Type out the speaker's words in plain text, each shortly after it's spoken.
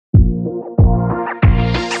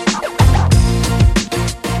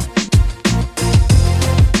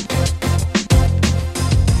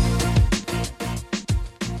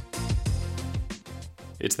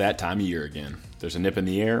It's that time of year again. There's a nip in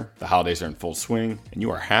the air, the holidays are in full swing, and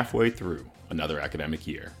you are halfway through another academic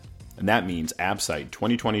year. And that means AbSite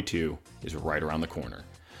 2022 is right around the corner.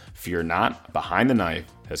 Fear not, Behind the Knife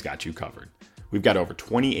has got you covered. We've got over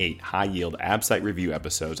 28 high-yield AbSite review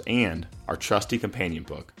episodes and our trusty companion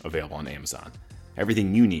book available on Amazon.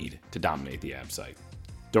 Everything you need to dominate the AbSite.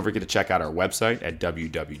 Don't forget to check out our website at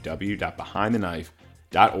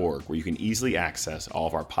www.behindtheknife.org, where you can easily access all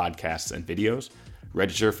of our podcasts and videos,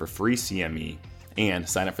 register for free CME, and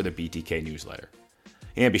sign up for the BTK newsletter.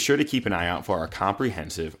 And be sure to keep an eye out for our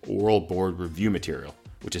comprehensive oral board review material,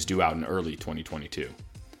 which is due out in early 2022.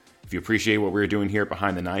 If you appreciate what we're doing here at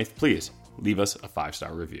Behind the Knife, please leave us a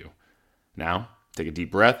 5-star review. Now, take a deep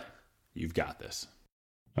breath. You've got this.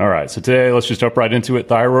 All right, so today let's just jump right into it.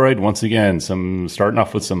 Thyroid, once again, starting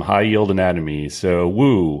off with some high-yield anatomy.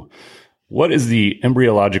 So, what is the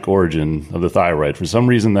embryologic origin of the thyroid? For some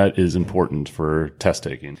reason, that is important for test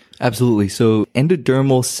taking. Absolutely. So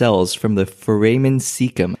endodermal cells from the foramen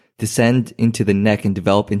cecum descend into the neck and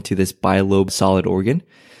develop into this bilobe solid organ.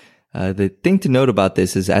 The thing to note about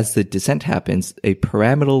this is as the descent happens, a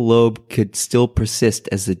pyramidal lobe could still persist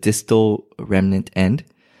as the distal remnant end.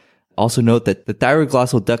 Also note that the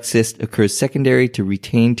thyroglossal duct cyst occurs secondary to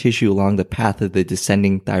retained tissue along the path of the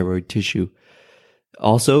descending thyroid tissue.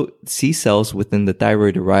 Also, C cells within the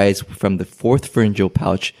thyroid arise from the fourth pharyngeal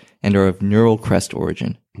pouch and are of neural crest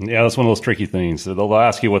origin. Yeah, that's one of those tricky things. So they'll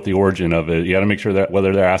ask you what the origin of it. You got to make sure that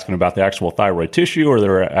whether they're asking about the actual thyroid tissue or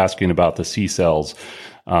they're asking about the C cells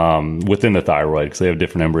within the thyroid, because they have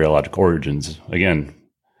different embryologic origins. Again,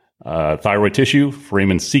 thyroid tissue,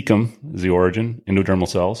 foramen cecum is the origin, endodermal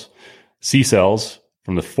cells. C cells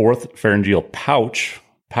from the fourth pharyngeal pouch,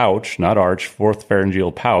 not arch, fourth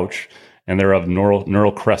pharyngeal pouch, and they're of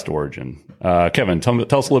neural crest origin. Kevin, tell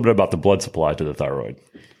us a little bit about the blood supply to the thyroid.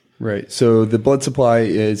 Right. So the blood supply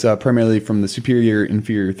is primarily from the superior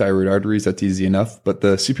inferior thyroid arteries. That's easy enough. But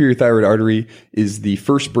the superior thyroid artery is the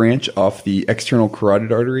first branch off the external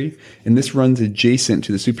carotid artery, and this runs adjacent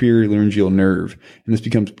to the superior laryngeal nerve. And this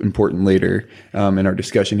becomes important later in our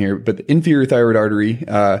discussion here. But the inferior thyroid artery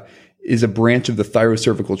is a branch of the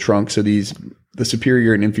thyrocervical trunk. So the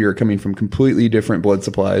superior and inferior are coming from completely different blood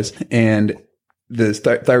supplies, and the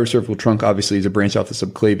thyrocervical trunk obviously is a branch off the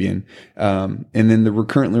subclavian. And then the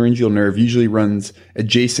recurrent laryngeal nerve usually runs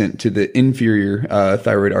adjacent to the inferior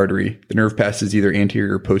thyroid artery. The nerve passes either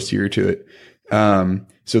anterior or posterior to it.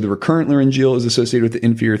 So the recurrent laryngeal is associated with the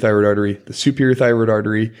inferior thyroid artery. The superior thyroid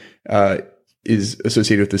artery is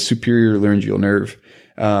associated with the superior laryngeal nerve.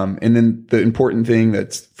 And then the important thing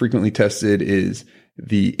that's frequently tested is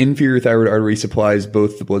the inferior thyroid artery supplies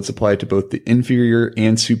both the blood supply to both the inferior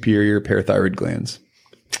and superior parathyroid glands.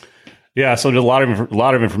 Yeah, so there's a lot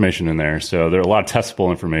of information in there. So there are a lot of testable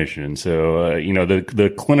information. So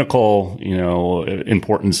the clinical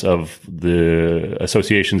importance of the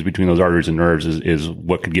associations between those arteries and nerves is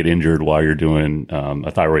what could get injured while you're doing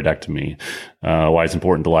a thyroidectomy. Why it's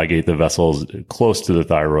important to ligate the vessels close to the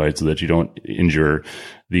thyroid so that you don't injure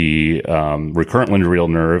the recurrent laryngeal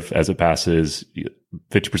nerve as it passes.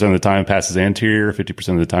 50% of the time passes anterior,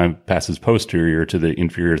 50% of the time passes posterior to the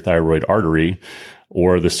inferior thyroid artery,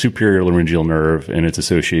 or the superior laryngeal nerve and its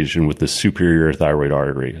association with the superior thyroid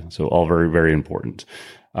artery. So all very, very important.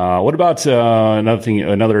 What about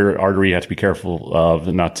another artery you have to be careful of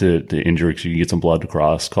not to injure because you can get some blood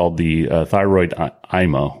across, called the thyroid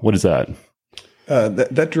ima. What is that?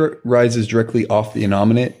 That rises directly off the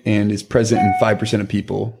innominate and is present in 5% of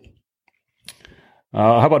people.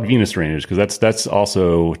 How about venous drainage? Because that's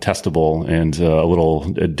also testable and a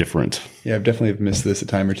little different. Yeah, I've definitely missed this a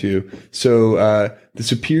time or two. So the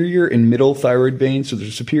superior and middle thyroid veins, so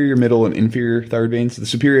there's superior, middle, and inferior thyroid veins. The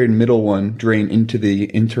superior and middle one drain into the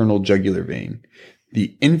internal jugular vein.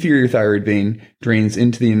 The inferior thyroid vein drains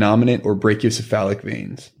into the innominate or brachiocephalic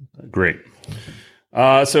veins. Great.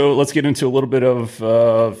 So let's get into a little bit of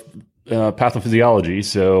pathophysiology.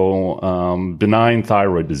 So benign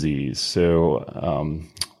thyroid disease. So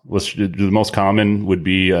the most common would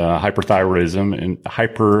be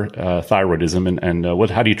hyperthyroidism and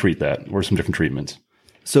how do you treat that? What are some different treatments?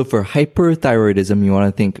 So for hyperthyroidism, you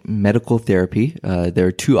want to think medical therapy. There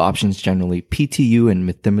are two options generally, PTU and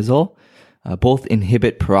methimazole. Both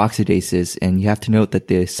inhibit peroxidases, and you have to note that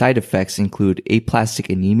the side effects include aplastic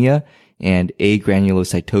anemia and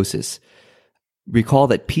agranulocytosis. Recall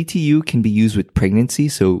that PTU can be used with pregnancy,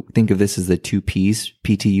 so think of this as the two Ps,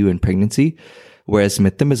 PTU and pregnancy, whereas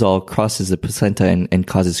methimazole crosses the placenta and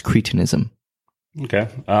causes cretinism. Okay.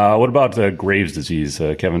 What about Graves' disease?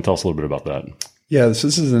 Kevin, tell us a little bit about that. Yeah, so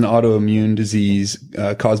this is an autoimmune disease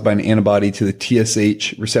caused by an antibody to the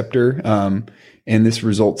TSH receptor. and this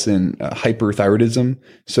results in hyperthyroidism.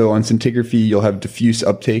 So on scintigraphy, you'll have diffuse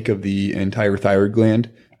uptake of the entire thyroid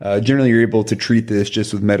gland. Generally, you're able to treat this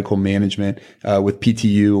just with medical management with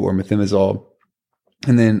PTU or methimazole.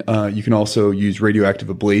 And then you can also use radioactive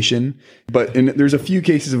ablation. But there's a few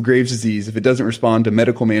cases of Graves' disease, if it doesn't respond to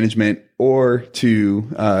medical management or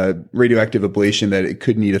to radioactive ablation, that it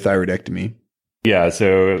could need a thyroidectomy. Yeah,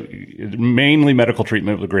 so mainly medical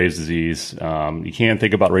treatment with Graves' disease. You can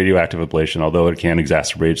think about radioactive ablation, although it can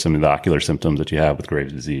exacerbate some of the ocular symptoms that you have with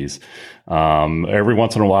Graves' disease. Every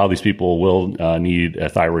once in a while, these people will need a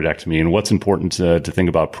thyroidectomy. And what's important to think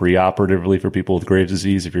about preoperatively for people with Graves'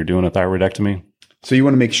 disease if you're doing a thyroidectomy? So you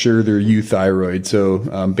want to make sure they're euthyroid,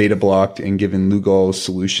 so beta blocked and given Lugol's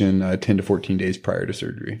solution 10 to 14 days prior to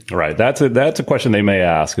surgery. Right. That's a question they may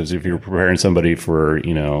ask, is if you're preparing somebody for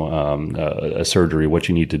a surgery, what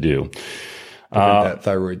you need to do. That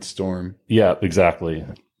thyroid storm. Yeah, exactly.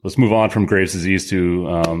 Let's move on from Graves' disease to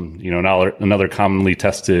another commonly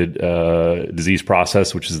tested disease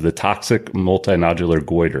process, which is the toxic multinodular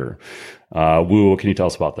goiter. Wu, what can you tell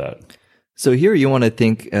us about that? So here you want to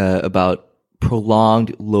think about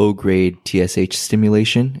prolonged low-grade TSH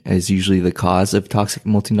stimulation as usually the cause of toxic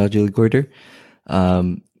multinodular goiter.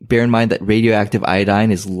 Bear in mind that radioactive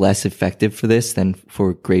iodine is less effective for this than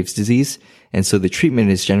for Graves' disease, and so the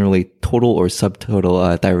treatment is generally total or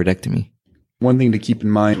subtotal thyroidectomy. One thing to keep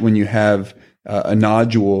in mind when you have a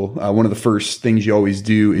nodule, one of the first things you always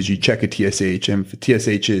do is you check a TSH, and if the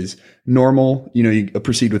TSH is normal, you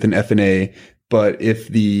proceed with an FNA. But if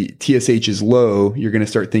the TSH is low, you're going to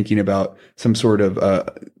start thinking about some sort of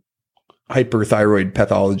hyperthyroid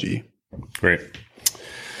pathology. Great.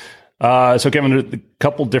 So, Kevin, there's a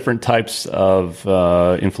couple different types of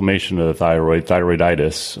inflammation of the thyroid,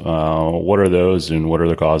 thyroiditis. What are those and what are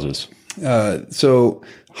the causes? So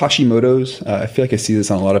Hashimoto's, I feel like I see this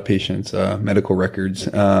on a lot of patients' medical records.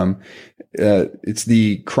 It's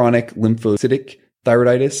the chronic lymphocytic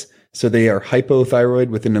thyroiditis. So they are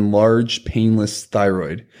hypothyroid with an enlarged, painless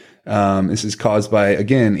thyroid. This is caused by,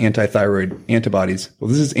 again, anti-thyroid antibodies. Well,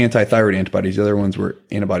 this is anti-thyroid antibodies. The other ones were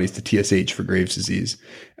antibodies to TSH for Graves' disease.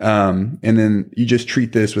 And then you just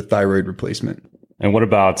treat this with thyroid replacement. And what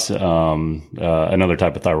about another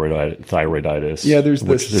type of thyroiditis? Yeah, there's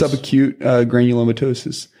the subacute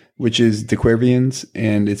granulomatosis, which is de Quervain's,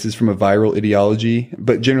 and this is from a viral etiology.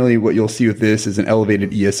 But generally what you'll see with this is an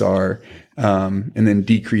elevated ESR, and then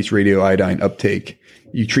decreased radioiodine uptake.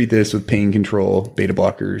 You treat this with pain control, beta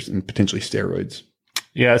blockers, and potentially steroids.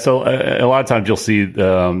 Yeah, so a lot of times you'll see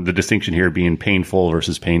the distinction here being painful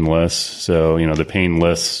versus painless. So, the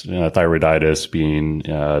painless thyroiditis being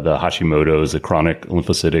the Hashimoto's, the chronic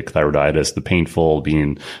lymphocytic thyroiditis, the painful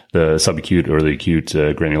being the subacute or the acute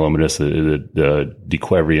granulomatous, the de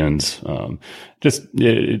Quervain's.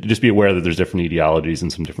 Just be aware that there's different etiologies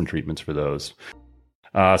and some different treatments for those.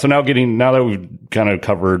 So now that we've kind of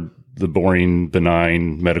covered the boring,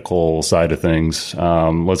 benign medical side of things,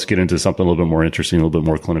 let's get into something a little bit more interesting, a little bit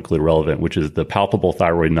more clinically relevant, which is the palpable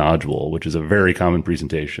thyroid nodule, which is a very common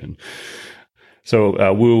presentation.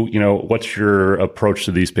 So, Wu, what's your approach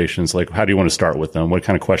to these patients? Like, how do you want to start with them? What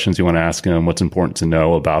kind of questions do you want to ask them? What's important to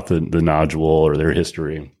know about the nodule or their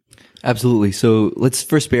history? Absolutely. So let's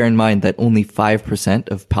first bear in mind that only 5%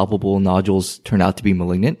 of palpable nodules turn out to be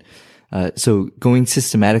malignant. So going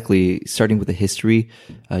systematically, starting with a history,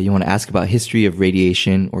 you want to ask about history of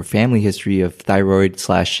radiation or family history of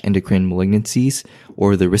thyroid/endocrine malignancies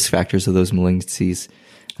or the risk factors of those malignancies.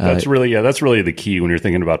 That's really the key when you're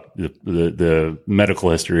thinking about the medical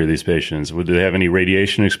history of these patients. Do they have any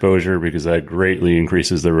radiation exposure? Because that greatly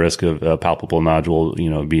increases the risk of a palpable nodule,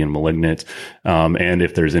 being malignant. And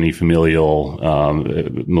if there's any familial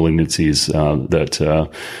malignancies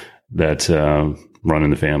that run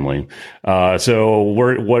in the family. So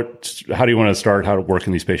how do you want to start? How to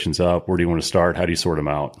working these patients up? Where do you want to start? How do you sort them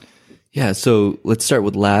out? Yeah. So let's start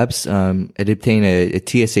with labs. I'd obtain a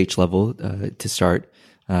TSH level, to start.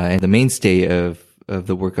 And the mainstay of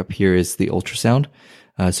the workup here is the ultrasound.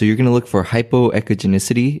 So you're going to look for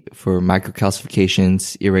hypoechogenicity, for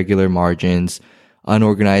microcalcifications, irregular margins,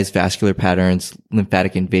 unorganized vascular patterns,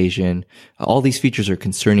 lymphatic invasion. All these features are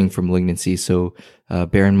concerning for malignancy. So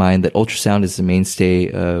bear in mind that ultrasound is the mainstay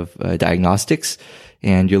of diagnostics,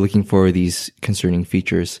 and you're looking for these concerning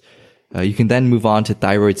features. You can then move on to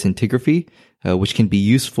thyroid scintigraphy, which can be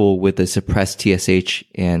useful with a suppressed TSH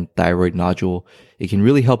and thyroid nodule. It can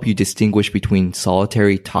really help you distinguish between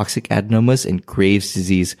solitary toxic adenomas and Graves'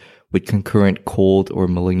 disease with concurrent cold or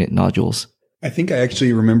malignant nodules. I think I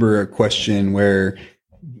actually remember a question where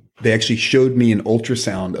they actually showed me an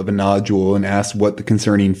ultrasound of a nodule and asked what the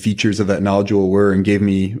concerning features of that nodule were and gave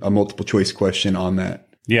me a multiple choice question on that.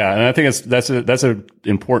 Yeah, and I think that's an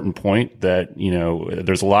important point that,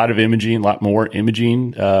 there's a lot of imaging, a lot more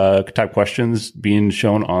imaging type questions being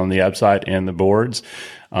shown on the ABSITE and the boards.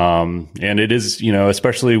 And it is,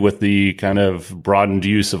 especially with the kind of broadened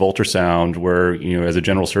use of ultrasound where, as a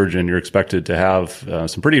general surgeon, you're expected to have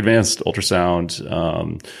some pretty advanced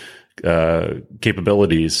ultrasound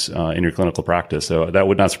capabilities in your clinical practice. So that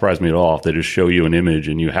would not surprise me at all if they just show you an image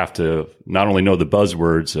and you have to not only know the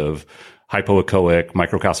buzzwords of hypoechoic,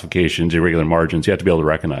 microcalcifications, irregular margins, you have to be able to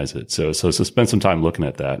recognize it. So spend some time looking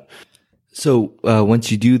at that. So once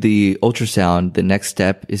you do the ultrasound, the next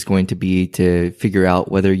step is going to be to figure out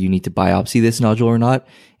whether you need to biopsy this nodule or not.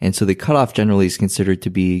 And so the cutoff generally is considered to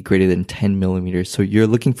be greater than 10 millimeters. So you're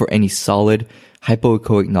looking for any solid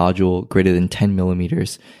hypoechoic nodule greater than 10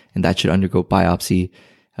 millimeters, and that should undergo biopsy.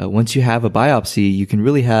 Once you have a biopsy, you can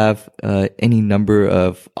really have any number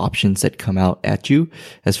of options that come out at you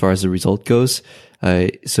as far as the result goes.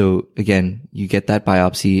 So again, you get that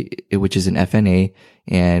biopsy, which is an FNA,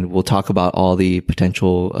 and we'll talk about all the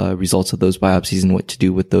potential results of those biopsies and what to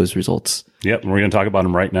do with those results. Yep, we're going to talk about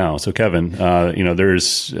them right now. So, Kevin,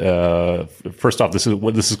 there's first off, this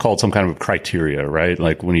is called some kind of criteria, right?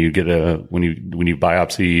 Like when you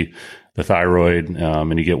biopsy the thyroid,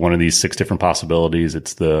 and you get one of these 6 different possibilities.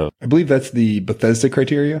 I believe that's the Bethesda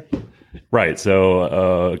criteria. Right.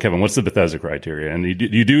 So, Kevin, what's the Bethesda criteria? And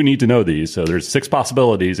you do need to know these. So there's 6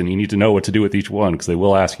 possibilities, and you need to know what to do with each one because they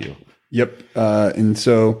will ask you. Yep. And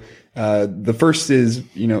so the first is,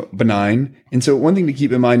 benign. And so one thing to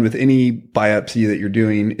keep in mind with any biopsy that you're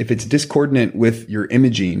doing, if it's discordant with your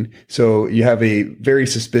imaging, so you have a very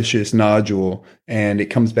suspicious nodule and it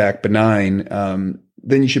comes back benign,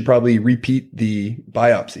 then you should probably repeat the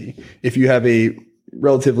biopsy. If you have a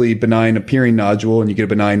relatively benign appearing nodule and you get a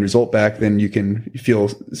benign result back, then you can feel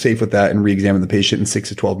safe with that and re-examine the patient in 6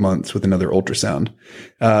 to 12 months with another ultrasound.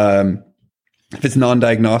 If it's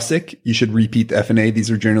non-diagnostic, you should repeat the FNA. These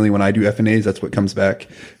are generally when I do FNAs, that's what comes back,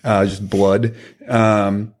 just blood.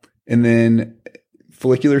 And then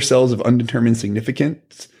follicular cells of undetermined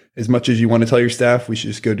significance. As much as you want to tell your staff, we should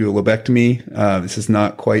just go do a lobectomy. This is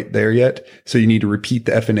not quite there yet. So you need to repeat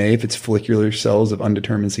the FNA if it's follicular cells of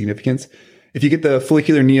undetermined significance. If you get the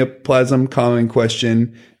follicular neoplasm common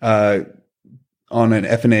question, on an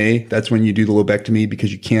FNA, that's when you do the lobectomy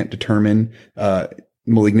because you can't determine,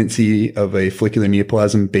 malignancy of a follicular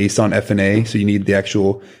neoplasm based on FNA. So you need the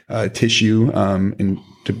actual, tissue, and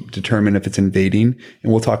to determine if it's invading.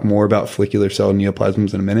 And we'll talk more about follicular cell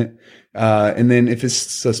neoplasms in a minute. And then if it's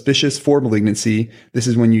suspicious for malignancy, this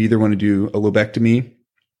is when you either want to do a lobectomy.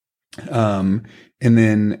 And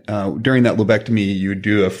then, during that lobectomy, you would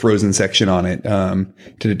do a frozen section on it,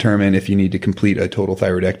 to determine if you need to complete a total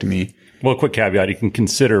thyroidectomy. Well, a quick caveat, you can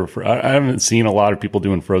consider, I haven't seen a lot of people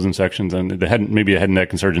doing frozen sections, and maybe a head and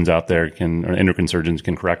neck surgeons out there or endocrine surgeons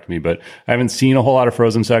can correct me, but I haven't seen a whole lot of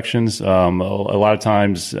frozen sections. A lot of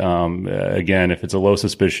times, again, if it's a low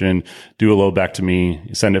suspicion, do a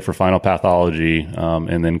lobectomy, send it for final pathology,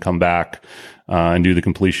 and then come back, and do the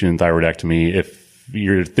completion thyroidectomy. If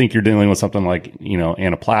you think you're dealing with something like,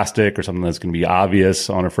 anaplastic or something that's going to be obvious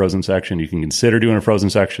on a frozen section, you can consider doing a frozen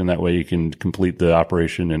section. That way you can complete the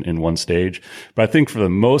operation in one stage. But I think for the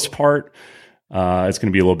most part, it's going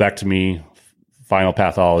to be a lobectomy, final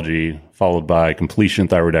pathology, followed by completion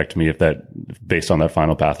thyroidectomy based on that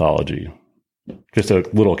final pathology. Just a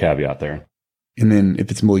little caveat there. And then if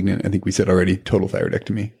it's malignant, I think we said already, total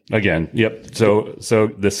thyroidectomy. Again, yep. So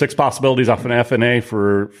the 6 possibilities off an FNA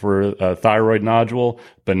for a thyroid nodule: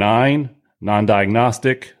 benign,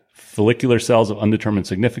 non-diagnostic, follicular cells of undetermined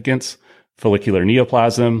significance, follicular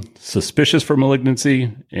neoplasm, suspicious for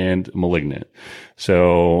malignancy, and malignant.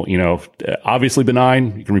 So, obviously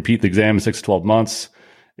benign, you can repeat the exam in 6 to 12 months.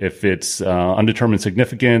 If it's undetermined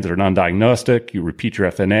significant or non-diagnostic, you repeat your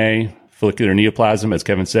FNA. Follicular neoplasm, as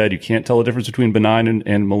Kevin said, you can't tell the difference between benign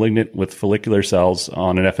and malignant with follicular cells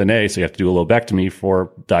on an FNA, so you have to do a lobectomy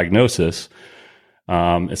for diagnosis.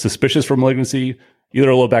 It's suspicious for malignancy,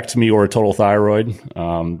 either a lobectomy or a total thyroid,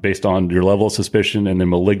 based on your level of suspicion, and then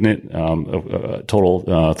malignant, total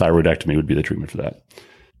thyroidectomy would be the treatment for that.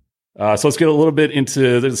 So let's get a little bit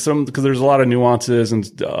into because there's a lot of nuances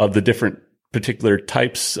of the different particular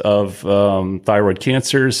types of thyroid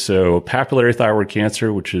cancers. So papillary thyroid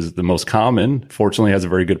cancer, which is the most common, fortunately has a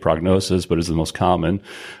very good prognosis, but is the most common.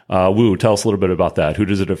 Wu, tell us a little bit about that. Who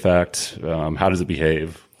does it affect? How does it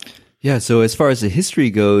behave? Yeah, so as far as the history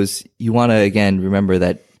goes, you want to, again, remember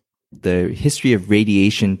that The history of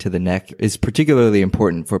radiation to the neck is particularly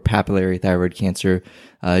important for papillary thyroid cancer.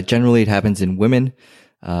 Generally, it happens in women.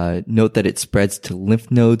 Note that it spreads to lymph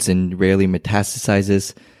nodes and rarely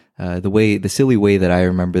metastasizes. The silly way that I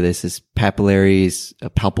remember this is papillaries,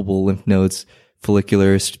 palpable lymph nodes,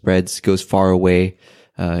 follicular spreads goes far away,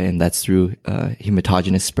 and that's through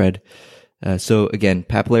hematogenous spread. So again,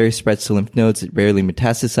 papillary spreads to lymph nodes, it rarely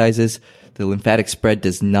metastasizes. The lymphatic spread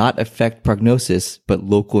does not affect prognosis, but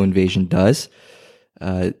local invasion does.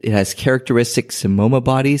 It has characteristic Psammoma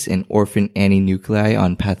bodies and orphan Annie nuclei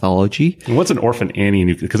on pathology. And what's an orphan Annie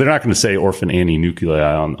nuclei? Because they're not going to say orphan Annie nuclei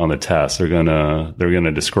on the test. They're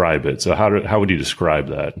gonna describe it. So how would you describe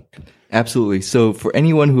that? Absolutely. So for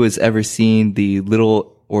anyone who has ever seen the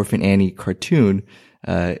little Orphan Annie cartoon,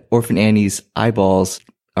 Orphan Annie's eyeballs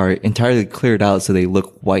are entirely cleared out so they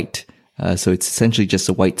look white. So it's essentially just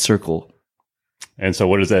a white circle. And so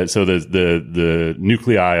what is that? So the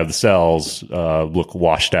nuclei of the cells look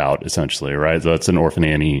washed out, essentially, right? So that's an Orphan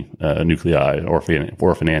Annie nuclei,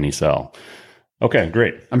 Orphan Annie cell. Okay,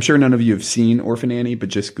 great. I'm sure none of you have seen Orphan Annie, but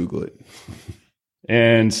just Google it.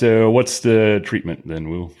 And so what's the treatment then,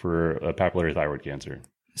 Wu, for papillary thyroid cancer?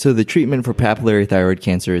 So the treatment for papillary thyroid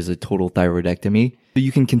cancer is a total thyroidectomy. So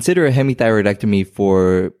you can consider a hemithyroidectomy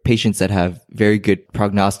for patients that have very good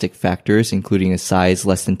prognostic factors, including a size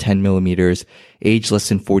less than 10 millimeters, age less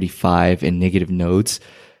than 45, and negative nodes.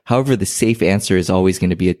 However, the safe answer is always going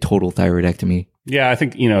to be a total thyroidectomy. Yeah, I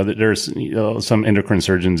think, that there's, some endocrine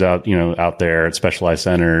surgeons out there at specialized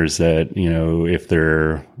centers that, if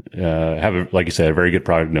they're, have, like you said, a very good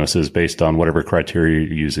prognosis based on whatever criteria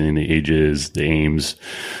you're using, the ages, the aims,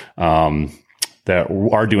 that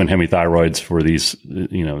are doing hemithyroids for these,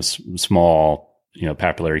 small,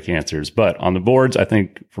 papillary cancers. But on the boards, I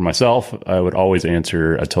think for myself, I would always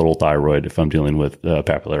answer a total thyroid if I'm dealing with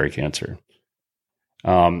papillary cancer.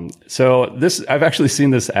 So I've actually seen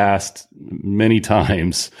this asked many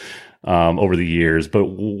times, over the years, but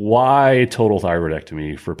why total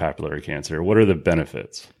thyroidectomy for papillary cancer? What are the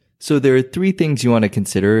benefits? So there are three things you want to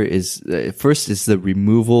consider. First is the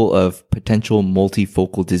removal of potential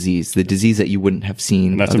multifocal disease, the disease that you wouldn't have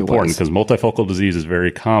seen. And that's otherwise. important because multifocal disease is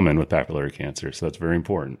very common with papillary cancer. So that's very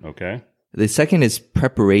important. Okay. The second is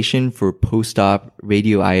preparation for post-op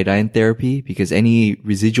radioiodine therapy because any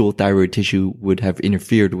residual thyroid tissue would have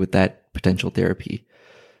interfered with that potential therapy.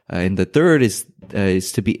 And the third is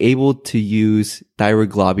to be able to use thyroid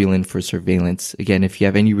globulin for surveillance. Again, if you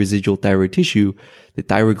have any residual thyroid tissue, the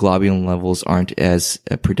thyroid globulin levels aren't as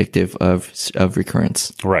predictive of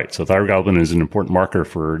recurrence. Right. So thyroid globulin is an important marker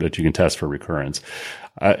that you can test for recurrence.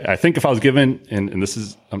 I think if I was given, and this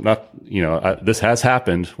is, I'm not, this has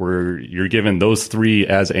happened where you're given those three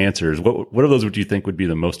as answers. What of those would you think would be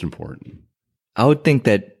the most important? I would think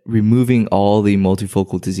that removing all the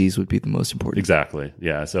multifocal disease would be the most important. Exactly.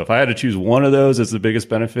 Yeah. So if I had to choose one of those as the biggest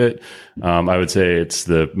benefit, I would say it's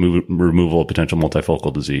the removal of potential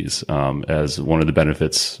multifocal disease as one of the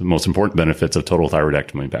benefits, most important benefits of total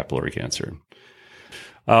thyroidectomy in papillary cancer.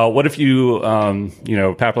 What if you,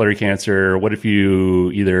 papillary cancer, what if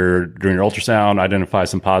you either during your ultrasound identify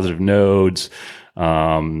some positive nodes,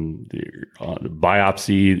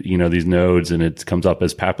 biopsy, these nodes and it comes up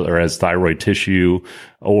as as thyroid tissue,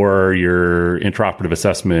 or your intraoperative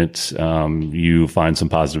assessment, you find some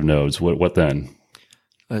positive nodes. What then?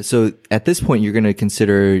 So at this point, you're going to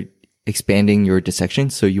consider expanding your dissection.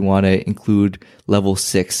 So you want to include level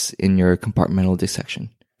 6 in your compartmental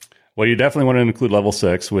dissection. Well, you definitely want to include level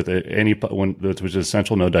 6 with which is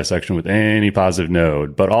essential node dissection with any positive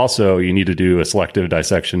node, but also you need to do a selective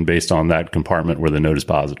dissection based on that compartment where the node is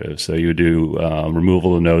positive. So you would do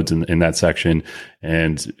removal of nodes in that section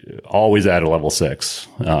and always add a level 6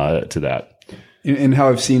 to that. And how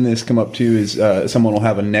I've seen this come up too is someone will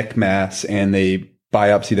have a neck mass and they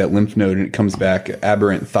biopsy that lymph node and it comes back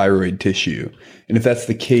aberrant thyroid tissue. And if that's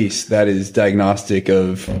the case, that is diagnostic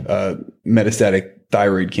of metastatic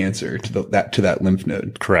thyroid cancer to that lymph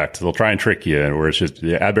node. Correct. They'll try and trick you, where it's just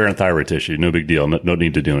aberrant thyroid tissue, no big deal, no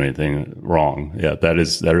need to do anything wrong. Yeah, that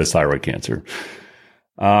is thyroid cancer.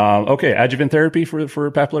 Okay, adjuvant therapy for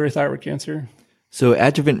papillary thyroid cancer. So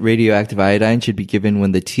adjuvant radioactive iodine should be given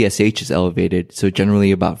when the TSH is elevated, so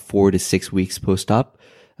generally about 4 to 6 weeks post-op.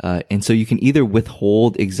 And so you can either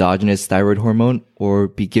withhold exogenous thyroid hormone or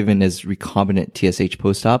be given as recombinant TSH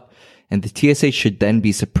post-op. And the TSH should then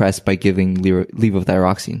be suppressed by giving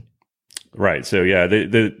levothyroxine. Right. So yeah,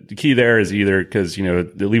 the key there is either because, the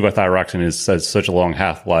levothyroxine has such a long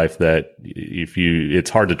half-life that it's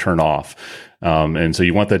hard to turn off. And so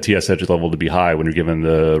you want that TSH level to be high when you're given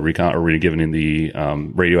the when you're given the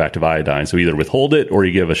radioactive iodine. So either withhold it or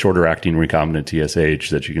you give a shorter acting recombinant TSH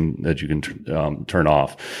that you can turn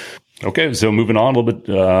off. Okay, so moving on a little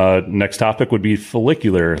bit, next topic would be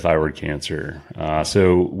follicular thyroid cancer.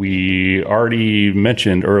 So we already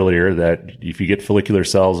mentioned earlier that if you get follicular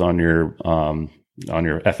cells on your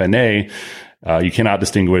FNA, you cannot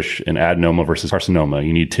distinguish an adenoma versus carcinoma.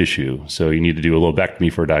 You need tissue. So you need to do a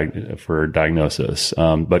lobectomy for diagnosis.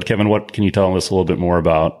 But Kevin, what can you tell us a little bit more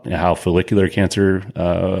about how follicular cancer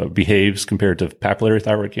behaves compared to papillary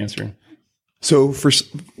thyroid cancer? So for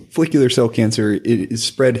follicular cell cancer, it is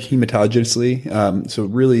spread hematogenously. So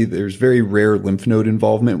really, there's very rare lymph node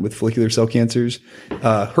involvement with follicular cell cancers.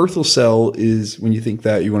 Hürthle cell is, when you think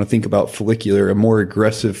that, you want to think about follicular, a more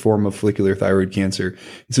aggressive form of follicular thyroid cancer.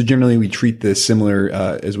 And so generally, we treat this similar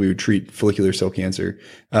as we would treat follicular cell cancer.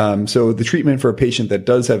 So the treatment for a patient that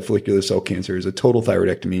does have follicular cell cancer is a total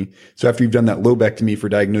thyroidectomy. So after you've done that lobectomy for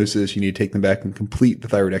diagnosis, you need to take them back and complete the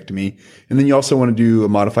thyroidectomy. And then you also want to do a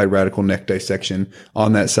modified radical neck dissection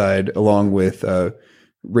on that side, along with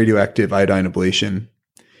radioactive iodine ablation.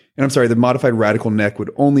 And I'm sorry, the modified radical neck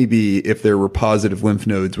would only be if there were positive lymph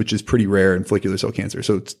nodes, which is pretty rare in follicular cell cancer.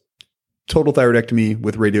 So it's total thyroidectomy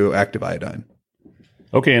with radioactive iodine.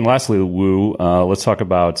 Okay, and lastly, Wu, let's talk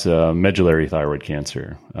about medullary thyroid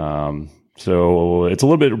cancer. So it's a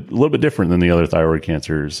little bit different than the other thyroid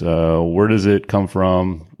cancers. Where does it come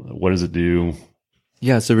from? What does it do?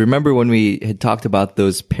 Yeah, so remember when we had talked about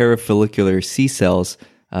those parafollicular C cells,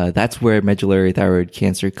 that's where medullary thyroid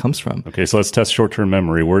cancer comes from. Okay, so let's test short-term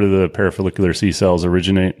memory. Where do the parafollicular C cells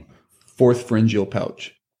originate? Fourth pharyngeal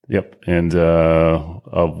pouch. Yep, and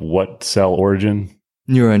of what cell origin?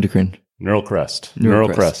 Neuroendocrine. Neural crest.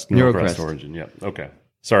 Origin, yep. Okay.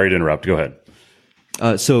 Sorry to interrupt. Go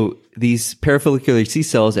ahead. So these parafollicular C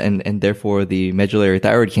cells and therefore the medullary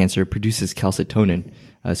thyroid cancer produces calcitonin.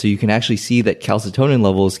 So you can actually see that calcitonin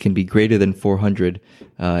levels can be greater than 400,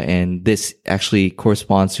 and this actually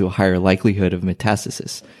corresponds to a higher likelihood of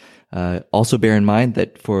metastasis. Also bear in mind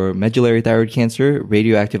that for medullary thyroid cancer,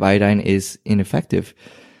 radioactive iodine is ineffective.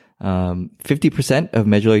 50% of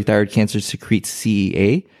medullary thyroid cancer secretes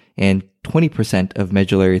CEA, and 20% of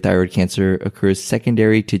medullary thyroid cancer occurs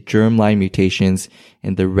secondary to germline mutations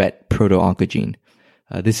in the RET proto-oncogene.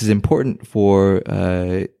 This is important for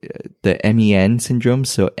the MEN syndrome,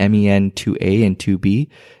 so MEN2A and 2B,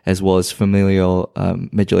 as well as familial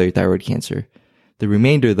medullary thyroid cancer. The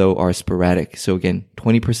remainder, though, are sporadic. So again,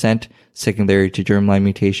 20% secondary to germline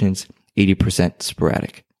mutations, 80%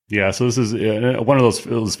 sporadic. Yeah, so this is one of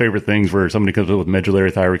those favorite things where somebody comes up with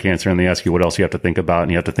medullary thyroid cancer and they ask you what else you have to think about,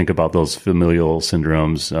 and you have to think about those familial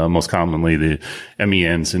syndromes, most commonly the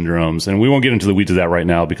MEN syndromes. And we won't get into the weeds of that right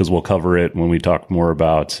now because we'll cover it when we talk more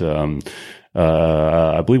about,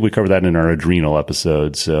 I believe we covered that in our adrenal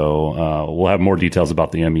episode. So we'll have more details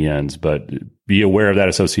about the MENs, but be aware of that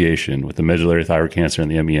association with the medullary thyroid cancer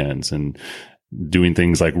and the MENs, and doing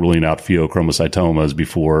things like ruling out pheochromocytomas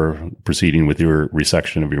before proceeding with your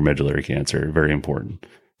resection of your medullary cancer. Very important.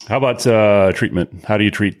 How about treatment? How do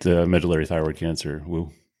you treat medullary thyroid cancer, Wu?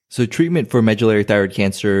 So treatment for medullary thyroid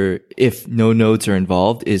cancer, if no nodes are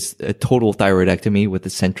involved, is a total thyroidectomy with a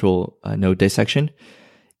central node dissection.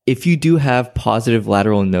 If you do have positive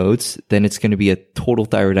lateral nodes, then it's going to be a total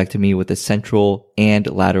thyroidectomy with a central and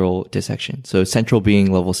lateral dissection. So central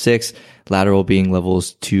being level 6, lateral being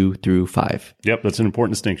levels 2 through 5. Yep, that's an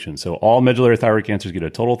important distinction. So all medullary thyroid cancers get a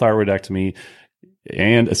total thyroidectomy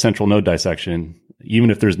and a central node dissection, even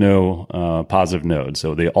if there's no positive node.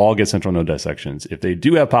 So they all get central node dissections. If they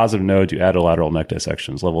do have positive nodes, you add a lateral neck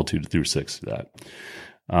dissections, level 2 through 6 to that.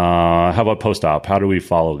 How about post-op? How do we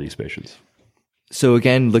follow these patients? So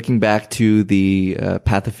again, looking back to the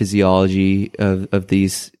pathophysiology of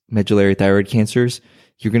these medullary thyroid cancers,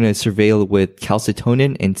 you're going to surveil with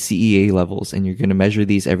calcitonin and CEA levels, and you're going to measure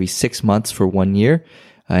these every 6 months for 1 year,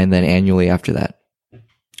 and then annually after that.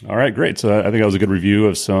 All right, great. So I think that was a good review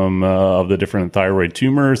of some of the different thyroid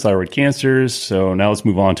tumors, thyroid cancers. So now let's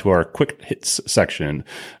move on to our quick hits section.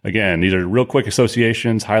 Again, these are real quick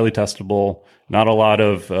associations, highly testable, not a lot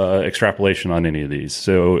of extrapolation on any of these.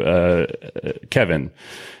 So, Kevin,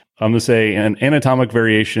 I'm going to say an anatomic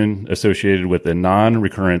variation associated with a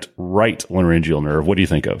non-recurrent right laryngeal nerve. What do you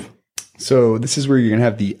think of? So this is where you're going to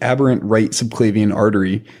have the aberrant right subclavian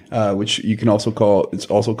artery, which you can also call, it's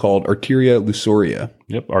also called arteria lusoria.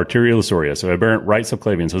 Yep, arteria lusoria. So aberrant right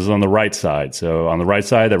subclavian. So this is on the right side. So on the right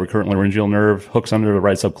side, that recurrent laryngeal nerve hooks under the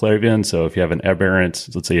right subclavian. So if you have an aberrant,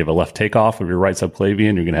 let's say you have a left takeoff of your right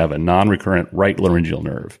subclavian, you're going to have a non-recurrent right laryngeal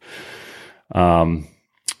nerve.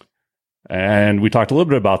 And we talked a little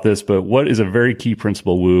bit about this, but what is a very key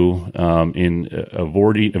principle, Wu, in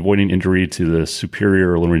avoiding injury to the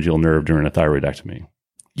superior laryngeal nerve during a thyroidectomy?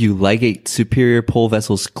 You ligate superior pole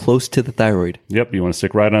vessels close to the thyroid. Yep, you want to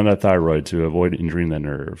stick right on that thyroid to avoid injuring that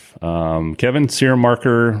nerve. Kevin, serum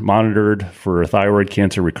marker monitored for thyroid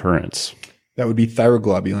cancer recurrence. That would be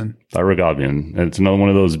thyroglobulin. Thyroglobulin. And it's another one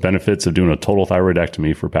of those benefits of doing a total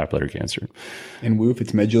thyroidectomy for papillary cancer. And Wu, if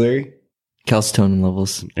it's medullary? Calcitonin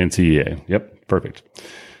levels. And CEA. Yep, perfect.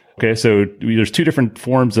 Okay, so there's two different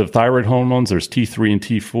forms of thyroid hormones. There's T3 and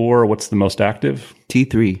T4. What's the most active?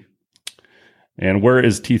 T3. And where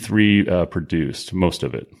is T3 produced? Most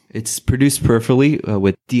of it. It's produced peripherally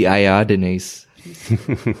with deiodinase.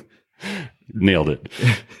 Nailed it.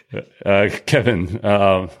 Kevin,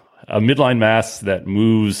 a midline mass that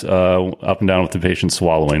moves up and down with the patient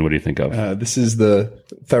swallowing. What do you think of? This is the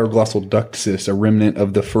thyroglossal duct cyst, a remnant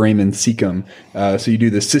of the foramen cecum. So you do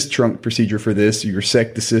the cyst trunk procedure for this. You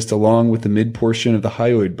resect the cyst along with the mid portion of the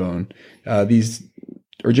hyoid bone. These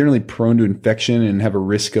are generally prone to infection and have a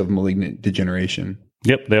risk of malignant degeneration.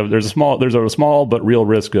 Yep, there's a small but real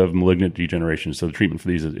risk of malignant degeneration. So the treatment for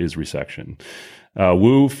these is resection.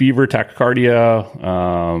 Wu, fever, tachycardia,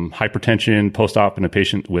 hypertension, post-op in a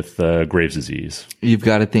patient with Graves' disease. You've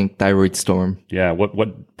got to think thyroid storm. Yeah,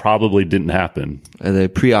 what probably didn't happen? The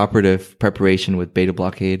preoperative preparation with beta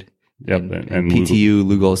blockade. Yep, and PTU,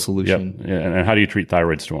 Lugol solution. Yep, and how do you treat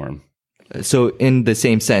thyroid storm? So in the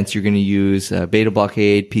same sense, you're going to use beta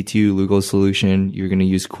blockade, PTU, Lugol solution. You're going to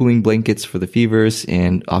use cooling blankets for the fevers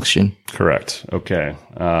and oxygen. Correct. Okay.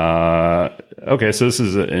 Okay. So this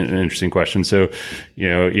is an interesting question. So,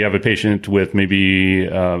 you have a patient with maybe,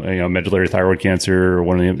 medullary thyroid cancer or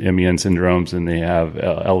one of the MEN syndromes, and they have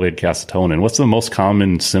elevated calcitonin. What's the most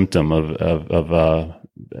common symptom of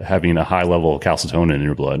having a high level of calcitonin in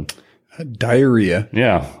your blood? Diarrhea.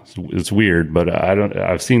 Yeah, it's weird, but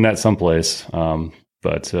I've seen that someplace.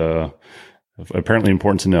 But apparently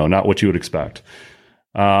important to know, not what you would expect.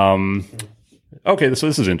 Okay, so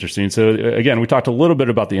this is interesting. So again, we talked a little bit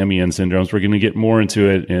about the MEN syndromes. We're going to get more into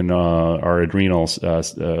it in our adrenals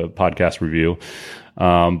podcast review.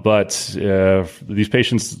 But these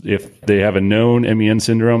patients, if they have a known MEN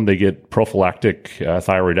syndrome, they get prophylactic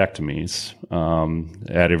thyroidectomies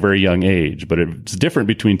at a very young age. But it's different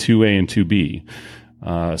between 2A and 2B.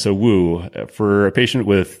 So Wu, for a patient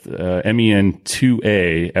with MEN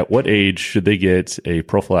 2A, at what age should they get a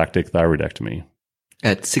prophylactic thyroidectomy?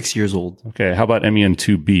 At 6 years old. Okay, how about MEN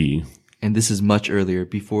 2B? And this is much earlier,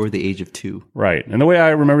 before the age of 2. Right. And the way I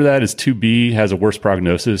remember that is 2B has a worse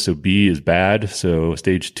prognosis, so B is bad. So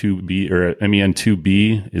stage 2B or MEN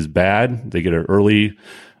 2B is bad. They get an early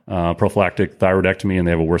prophylactic thyroidectomy, and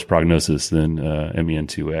they have a worse prognosis than MEN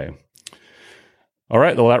 2A. All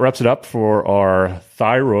right. Well, that wraps it up for our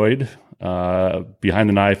thyroid behind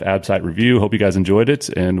the knife ABSITE review. Hope you guys enjoyed it,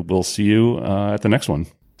 and we'll see you at the next one.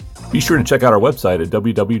 Be sure to check out our website at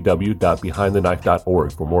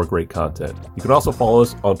www.behindtheknife.org for more great content. You can also follow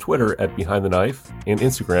us on Twitter at Behind the Knife and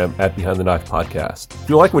Instagram at Behind the Knife Podcast. If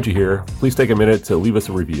you like what you hear, please take a minute to leave us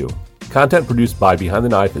a review. Content produced by Behind the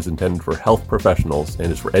Knife is intended for health professionals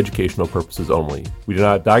and is for educational purposes only. We do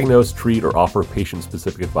not diagnose, treat, or offer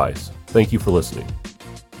patient-specific advice. Thank you for listening.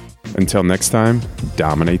 Until next time,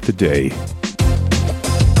 dominate the day.